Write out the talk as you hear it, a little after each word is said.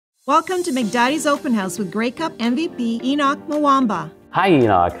Welcome to McDADI'S Open House with Grey Cup MVP Hénoc Muamba. Hi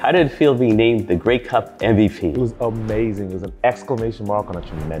Hénoc, how did it feel being named the Grey Cup MVP? It was amazing. It was an exclamation mark on a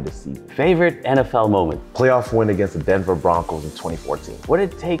tremendous season. Favorite NFL moment? Playoff win against the Denver Broncos in 2014. What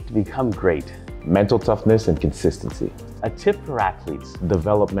did it take to become great? Mental toughness and consistency. A tip for athletes?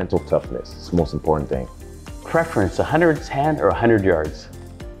 Develop mental toughness. It's the most important thing. Preference, 110 or 100 yards?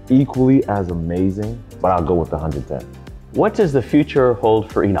 Equally as amazing, but I'll go with the 110. What does the future hold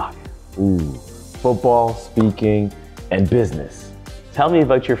for Hénoc? Football, speaking, and business. Tell me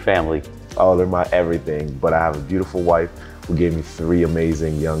about your family. Oh, they're my everything, but I have a beautiful wife who gave me 3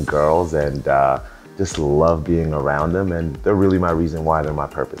 amazing young girls, and just love being around them, and they're really my reason why, they're my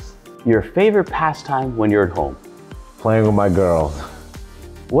purpose. Your favorite pastime when you're at home? Playing with my girls.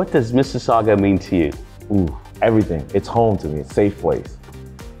 What does Mississauga mean to you? Everything. It's home to me, it's a safe place.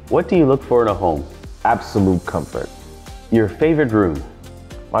 What do you look for in a home? Absolute comfort. Your favorite room?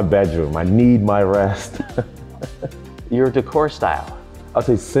 My bedroom. I need my rest. Your decor style? I'll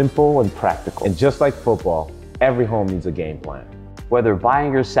say simple and practical. And just like football, every home needs a game plan. Whether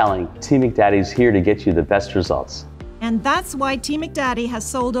buying or selling, Team McDADI'S here to get you the best results. And that's why Team McDADI has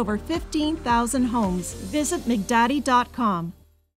sold over 15,000 homes. Visit McDADI.com.